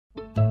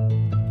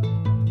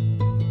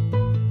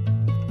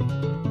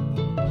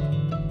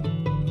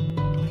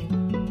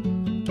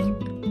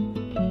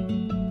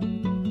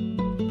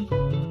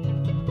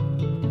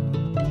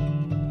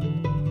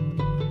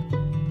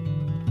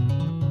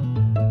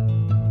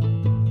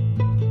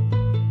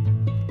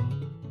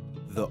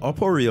The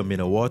Upper Rio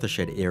Minho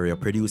Watershed area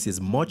produces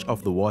much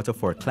of the water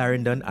for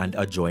Clarendon and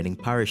adjoining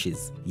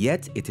parishes,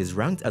 yet it is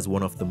ranked as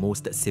one of the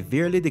most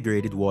severely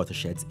degraded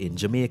watersheds in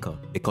Jamaica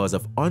because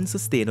of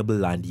unsustainable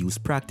land use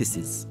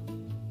practices.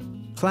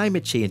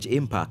 Climate change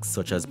impacts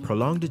such as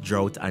prolonged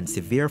drought and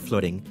severe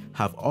flooding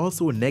have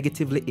also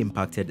negatively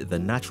impacted the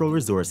natural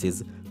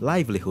resources,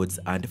 livelihoods,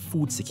 and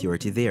food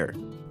security there.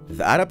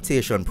 The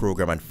Adaptation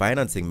Program and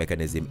Financing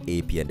Mechanism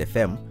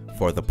 (APNFM)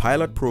 for the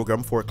Pilot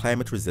Program for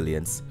Climate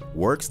Resilience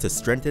works to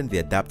strengthen the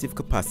adaptive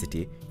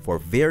capacity for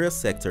various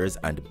sectors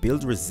and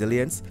build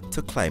resilience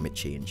to climate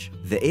change.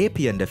 The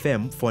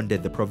APNFM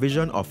funded the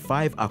provision of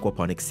 5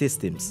 aquaponics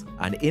systems,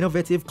 an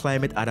innovative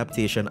climate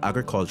adaptation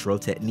agricultural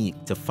technique,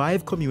 to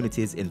 5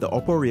 communities in the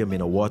Upper Rio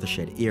Minho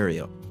Watershed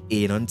area: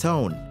 Ainon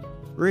Town,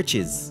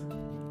 Riches,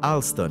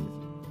 Alston,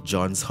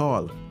 Johns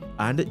Hall,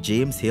 and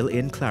James Hill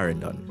in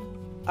Clarendon.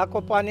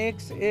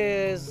 Aquaponics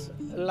is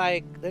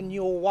like the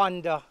new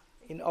wonder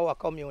in our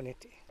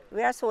community.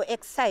 We are so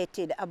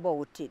excited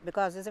about it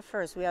because it's the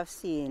first we have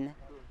seen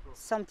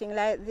something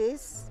like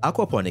this.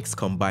 Aquaponics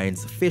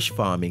combines fish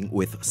farming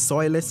with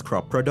soilless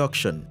crop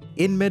production.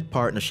 InMed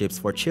Partnerships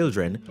for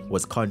Children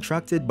was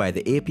contracted by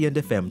the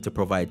APNFM to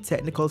provide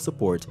technical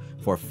support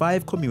for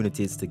 5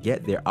 communities to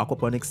get their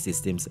aquaponics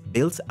systems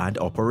built and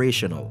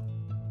operational.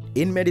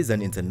 InMed is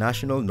an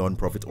international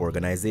non-profit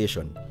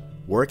organization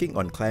working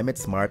on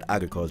climate-smart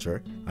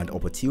agriculture and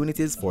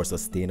opportunities for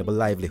sustainable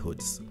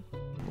livelihoods.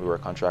 We were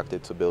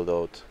contracted to build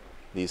out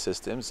these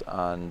systems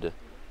and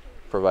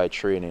provide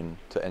training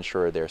to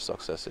ensure their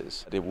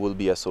successes. It will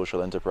be a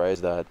social enterprise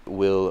that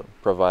will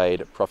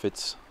provide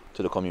profits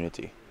to the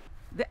community.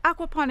 The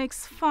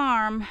aquaponics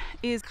farm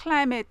is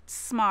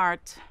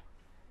climate-smart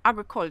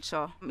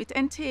agriculture. It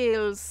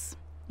entails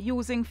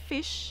using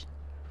fish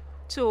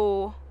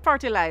to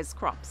fertilize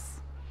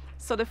crops.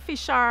 So the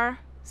fish are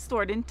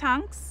stored in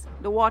tanks.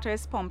 The water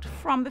is pumped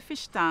from the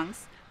fish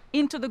tanks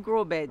into the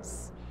grow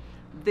beds.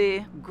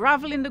 The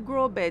gravel in the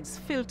grow beds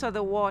filter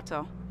the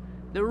water.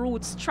 The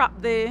roots trap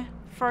the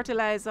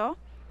fertilizer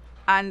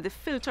and the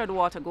filtered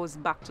water goes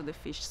back to the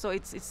fish. So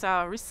it's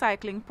a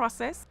recycling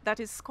process that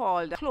is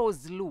called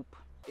closed loop.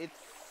 It's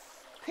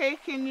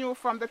taking you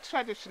from the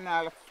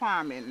traditional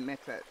farming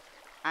method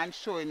and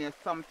showing you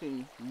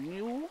something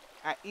new,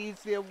 an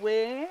easier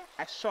way,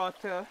 a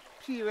shorter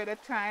period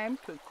of time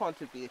to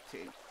cultivate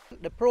it.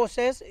 The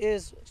process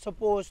is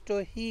supposed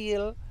to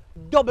yield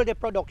double the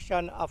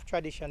production of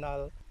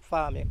traditional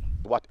farming.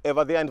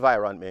 Whatever the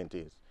environment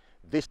is,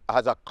 this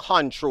has a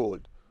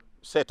controlled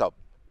setup.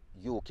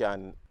 You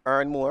can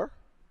earn more,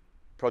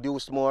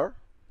 produce more,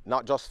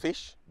 not just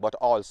fish, but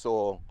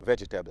also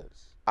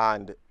vegetables.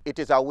 And it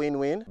is a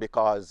win-win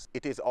because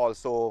it is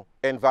also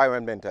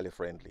environmentally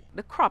friendly.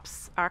 The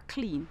crops are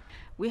clean.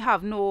 We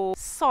have no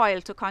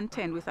soil to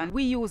contend with, and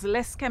we use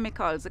less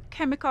chemicals. The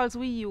chemicals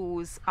we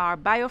use are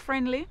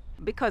bio-friendly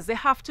because they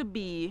have to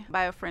be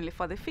bio-friendly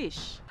for the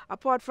fish.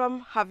 Apart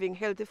from having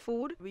healthy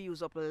food, we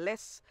use up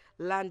less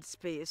land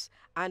space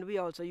and we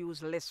also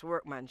use less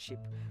workmanship.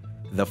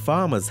 The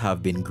farmers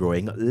have been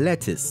growing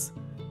lettuce,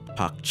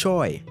 pak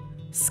choy,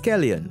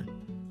 scallion,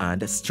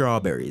 and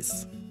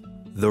strawberries.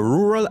 The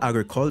Rural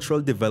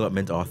Agricultural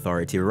Development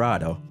Authority,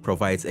 RADA,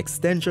 provides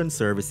extension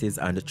services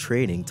and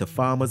training to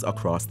farmers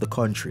across the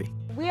country.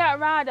 We at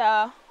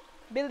RADA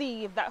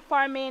believe that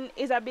farming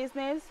is a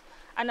business,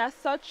 and as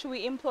such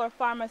we implore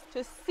farmers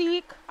to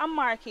seek a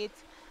market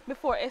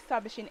before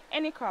establishing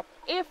any crop.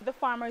 If the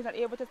farmer is not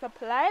able to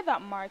supply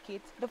that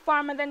market, the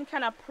farmer then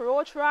can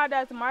approach RADA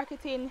as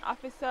marketing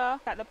officer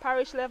at the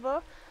parish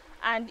level,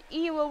 and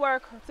he will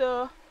work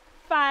to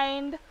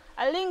find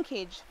a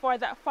linkage for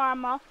that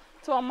farmer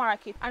to a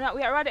market. And what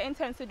we are rather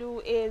intend to do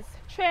is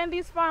train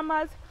these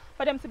farmers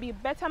for them to be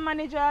better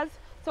managers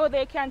so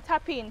they can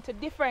tap into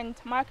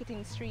different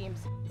marketing streams.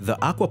 The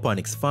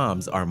aquaponics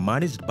farms are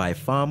managed by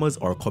farmers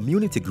or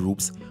community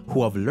groups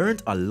who have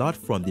learned a lot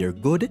from their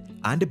good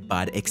and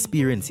bad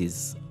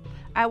experiences.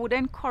 I would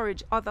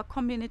encourage other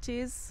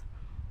communities,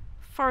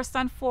 first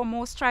and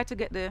foremost, try to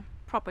get the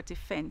property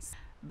fence,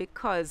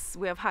 because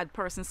we have had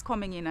persons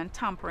coming in and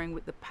tampering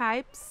with the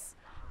pipes,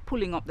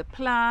 pulling up the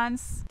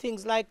plants.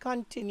 Things like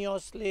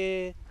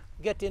continuously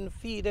getting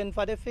feeding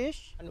for the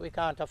fish, and we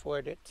can't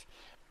afford it.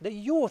 The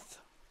youth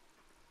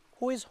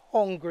who is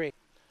hungry,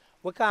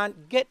 we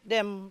can't get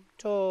them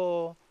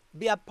to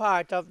be a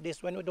part of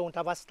this when we don't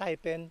have a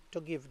stipend to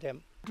give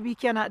them. We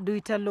cannot do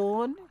it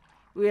alone.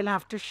 We'll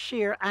have to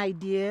share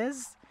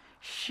ideas,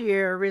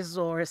 share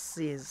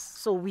resources.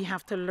 So we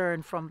have to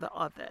learn from the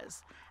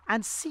others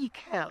and seek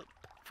help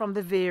from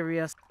the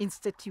various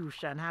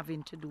institutions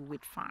having to do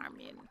with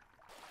farming.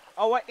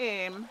 Our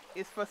aim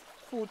is for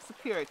food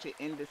security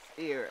in this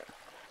area,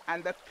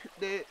 and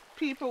the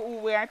people who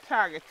we are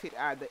targeted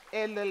are the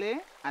elderly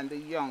and the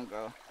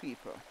younger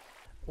people.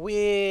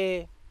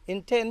 We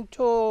intend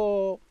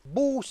to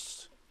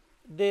boost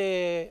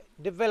the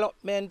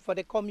development for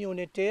the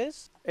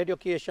communities,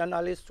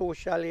 educationally,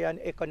 socially, and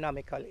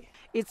economically.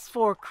 It's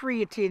for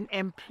creating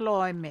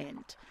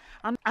employment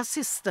and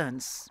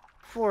assistance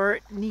for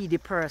needy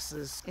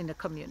persons in the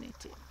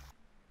community.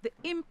 The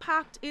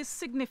impact is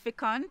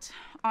significant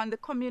on the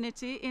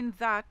community in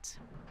that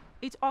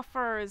it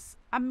offers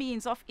a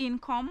means of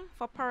income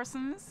for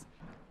persons.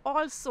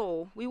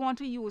 Also, we want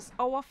to use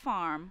our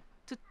farm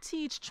to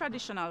teach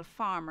traditional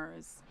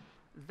farmers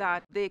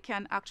that they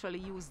can actually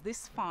use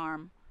this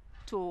farm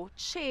to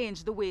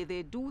change the way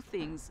they do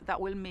things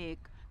that will make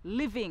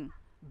living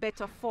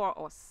better for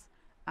us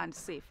and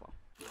safer.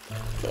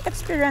 The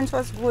experience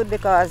was good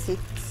because it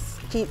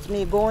keeps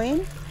me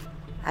going.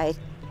 I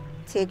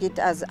take it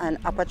as an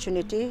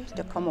opportunity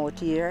to come out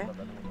here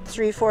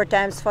 3-4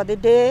 times for the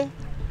day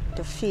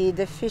to feed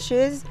the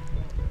fishes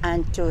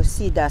and to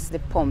see that the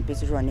pump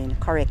is running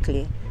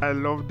correctly. I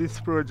love this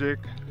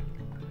project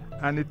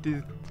and it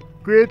is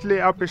greatly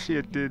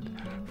appreciated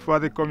for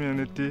the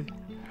community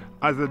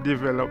as a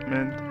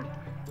development,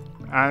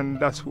 and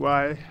that's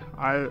why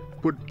I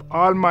put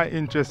all my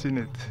interest in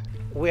it.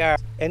 We are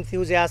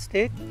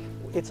enthusiastic,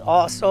 it's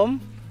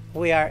awesome,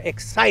 we are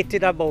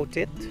excited about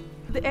it.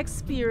 The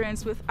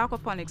experience with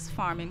aquaponics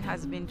farming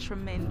has been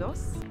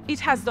tremendous.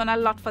 It has done a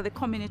lot for the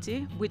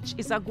community, which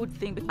is a good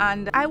thing.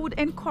 And I would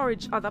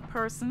encourage other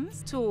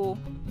persons to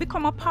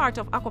become a part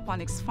of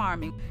aquaponics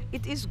farming.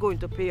 It is going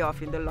to pay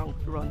off in the long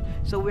run.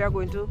 So we are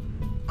going to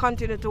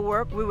continue to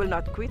work. We will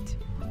not quit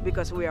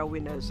because we are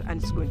winners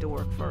and it's going to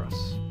work for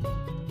us.